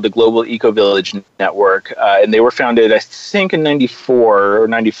organization called the Global Eco Village Network, and they were founded, I think, in '94 or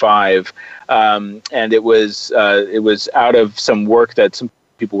 '95, and it was out of some work that some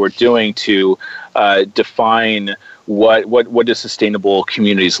people were doing to define what does sustainable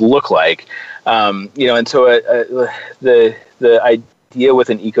communities look like, and so the idea with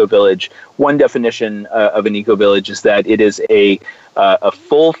an eco village, one definition of an eco village is that it is a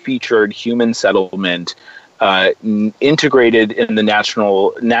full-featured human settlement integrated in the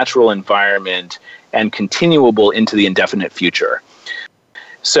natural environment and continuable into the indefinite future.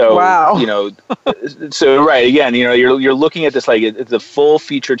 So, wow. So right, again, you're looking at this like it's a full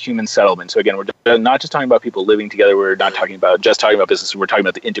featured human settlement. So again, we're not just talking about people living together. We're not talking about business. We're talking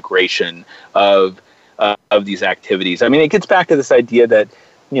about the integration of these activities. I mean, it gets back to this idea that,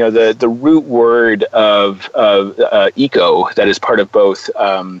 the root word of eco that is part of both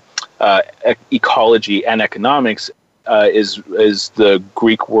ecology and economics is the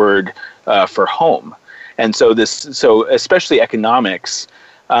Greek word for home. And so especially economics,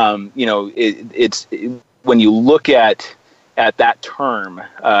 it's when you look at that term,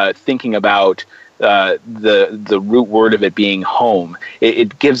 thinking about the root word of it being home,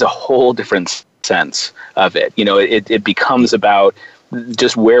 it gives a whole different sense of it. It becomes about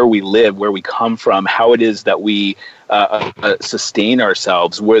just where we live, where we come from, how it is that we sustain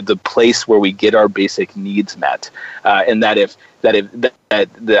ourselves, where the place where we get our basic needs met, and that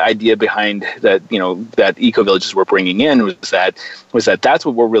the idea behind that, that eco villages we're bringing in was that that's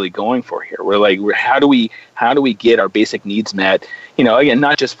what we're really going for here. We're like, how do we get our basic needs met? Again,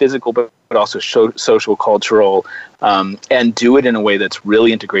 not just physical, but also social, cultural, and do it in a way that's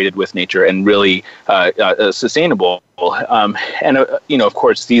really integrated with nature and really sustainable. Of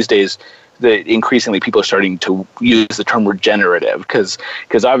course, these days, increasingly people are starting to use the term regenerative because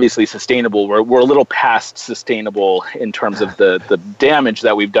obviously sustainable, we're a little past sustainable in terms of the damage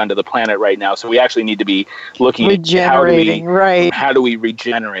that we've done to the planet right now. So we actually need to be looking at how do we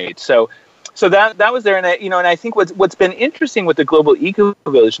regenerate. So that was there, and I think what's been interesting with the Global Eco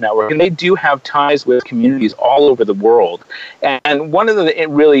Village Network, and they do have ties with communities all over the world. And one of the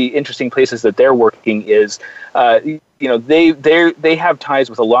really interesting places that they're working is, they have ties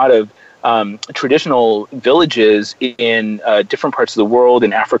with a lot of traditional villages in different parts of the world,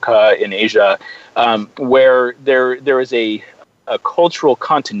 in Africa, in Asia, where there is a cultural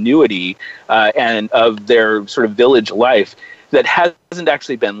continuity and of their sort of village life that hasn't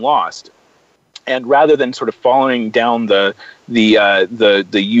actually been lost. And rather than sort of following down the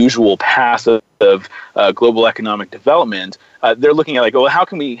usual path of global economic development, they're looking at like, well, how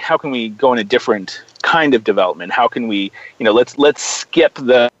can we go in a different kind of development? How can we, let's skip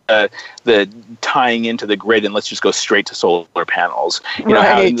the tying into the grid and let's just go straight to solar panels.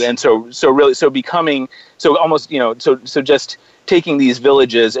 So just taking these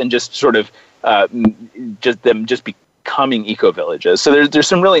villages and just sort of just becoming eco villages. So there's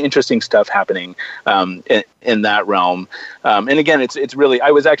some really interesting stuff happening in that realm. And again, it's really,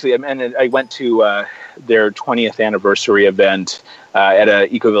 I went to their 20th anniversary event at an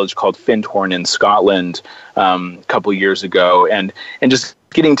eco village called Findhorn in Scotland a couple years ago, and just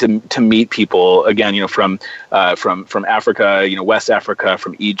getting to meet people again, from Africa, West Africa,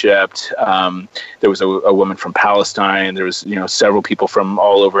 from Egypt. There was a woman from Palestine. There was several people from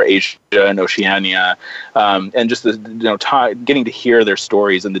all over Asia and Oceania, and just getting to hear their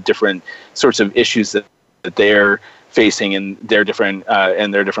stories and the different sorts of issues that they're facing in their different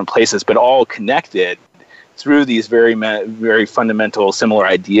places, but all connected through these very, very fundamental, similar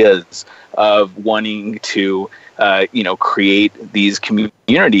ideas of wanting to create these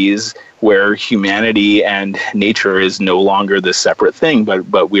communities where humanity and nature is no longer this separate thing,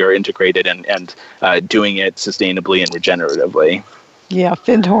 but we are integrated and doing it sustainably and regeneratively. Yeah,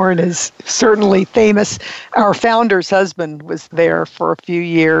 Findhorn is certainly famous. Our founder's husband was there for a few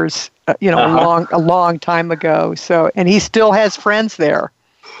years, a long time ago. So, and he still has friends there.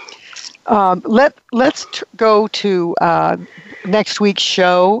 Let's go to next week's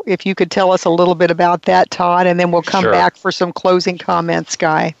show. If you could tell us a little bit about that, Todd, and then we'll come back for some closing comments,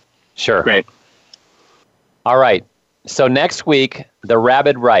 Guy. Sure. Great. All right. So next week, the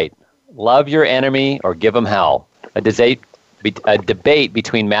rabid right. Love your enemy or give them hell. A debate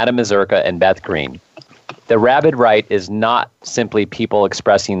between Madam Mazurka and Beth Green. The rabid right is not simply people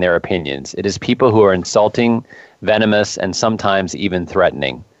expressing their opinions. It is people who are insulting, venomous, and sometimes even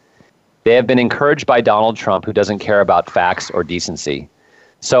threatening. They have been encouraged by Donald Trump, who doesn't care about facts or decency.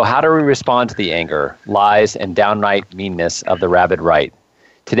 So how do we respond to the anger, lies, and downright meanness of the rabid right?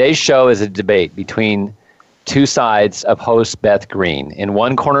 Today's show is a debate between two sides of host Beth Green. In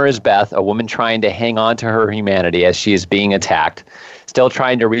one corner is Beth, a woman trying to hang on to her humanity as she is being attacked, still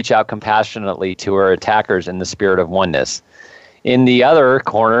trying to reach out compassionately to her attackers in the spirit of oneness. In the other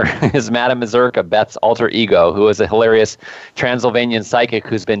corner is Madam Mazurka, Beth's alter ego, who is a hilarious Transylvanian psychic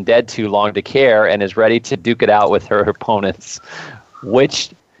who's been dead too long to care and is ready to duke it out with her opponents. Which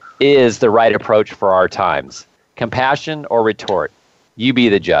is the right approach for our times? Compassion or retort? You be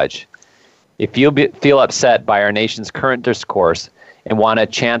the judge. If you feel upset by our nation's current discourse and want a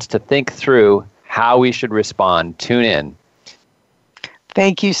chance to think through how we should respond, tune in.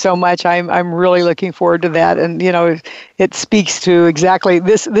 Thank you so much. I'm really looking forward to that. And, it speaks to exactly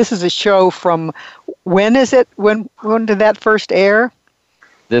this. This is a show from, when is it? When did that first air?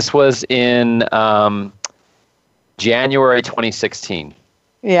 This was in January 2016.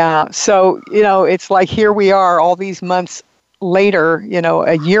 Yeah. So, it's like here we are all these months later,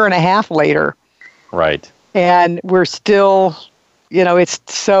 a year and a half later. Right. And we're still, it's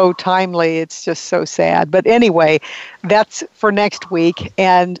so timely. It's just so sad. But anyway, that's for next week.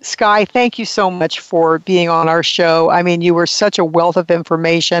 And Sky, thank you so much for being on our show. I mean, you were such a wealth of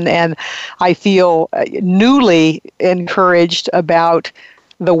information, and I feel newly encouraged about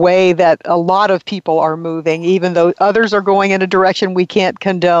the way that a lot of people are moving. Even though others are going in a direction we can't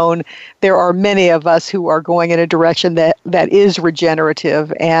condone, there are many of us who are going in a direction that is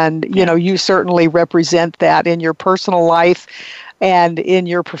regenerative. And, you certainly represent that in your personal life and in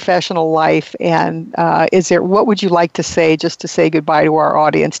your professional life. And what would you like to say, just to say goodbye to our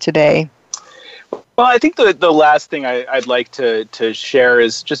audience today? Well, I think the last thing I'd like to share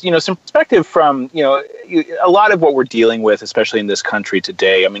is just, some perspective from, a lot of what we're dealing with, especially in this country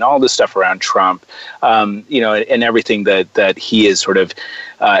today. I mean, all this stuff around Trump, and everything that he is sort of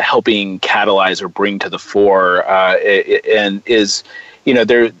helping catalyze or bring to the fore, and is,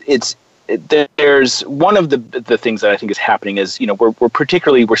 there's one of the things that I think is happening is,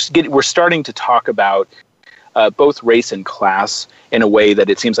 we're starting to talk about both race and class in a way that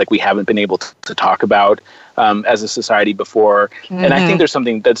it seems like we haven't been able to talk about as a society before. Mm-hmm. And I think there's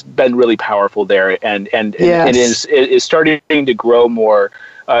something that's been really powerful there, and yes. it is starting to grow more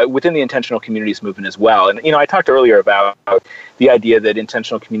within the intentional communities movement as well. And, I talked earlier about the idea that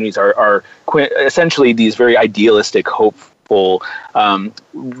intentional communities are essentially these very idealistic, hopeful,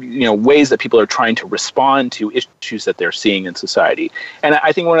 ways that people are trying to respond to issues that they're seeing in society. And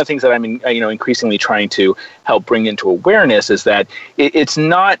I think one of the things that I'm, increasingly trying to help bring into awareness is that it's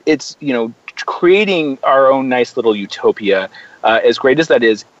creating our own nice little utopia, as great as that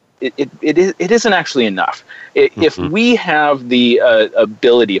is, it isn't actually enough. If we have the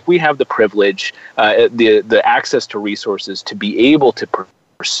ability, if we have the privilege, the access to resources to be able to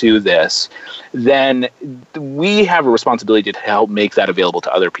pursue this, then we have a responsibility to help make that available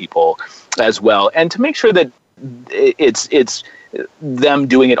to other people as well, and to make sure that it's them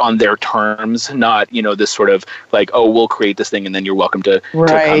doing it on their terms, not this sort of like, oh, we'll create this thing and then you're welcome to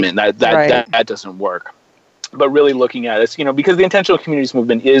come in. That doesn't work. But really looking at it, because the intentional communities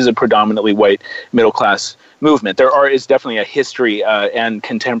movement is a predominantly white middle class movement. There is definitely a history and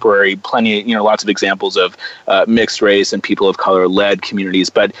contemporary, lots of examples of mixed race and people of color led communities,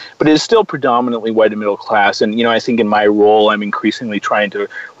 but it is still predominantly white and middle class. And I think in my role, I'm increasingly trying to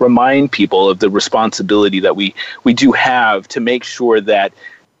remind people of the responsibility that we do have to make sure that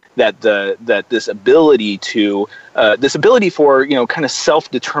this ability for kind of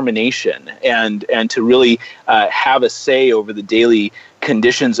self-determination and to really have a say over the daily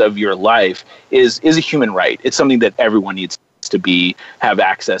conditions of your life is a human right. It's something that everyone needs to have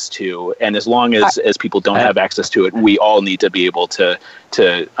access to. And as long as people don't have access to it, we all need to be able to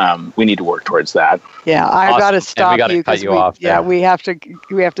we need to work towards that. Yeah, I've got to stop you. Cut you off. Yeah, we have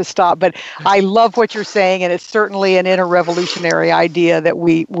to stop. But I love what you're saying, and it's certainly an inter-revolutionary idea that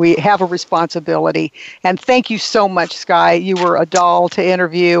we have a responsibility. And thank you so much, Sky. You were a doll to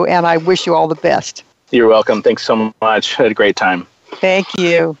interview, and I wish you all the best. You're welcome. Thanks so much. I had a great time. Thank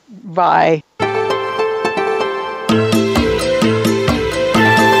you. Bye.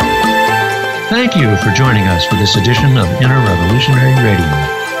 Thank you for joining us for this edition of Inter-Revolutionary Radio.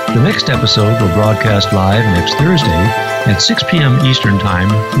 The next episode will broadcast live next Thursday at 6 p.m. Eastern Time,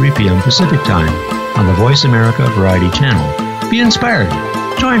 3 p.m. Pacific Time on the Voice America Variety Channel. Be inspired.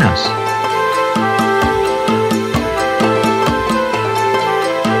 Join us.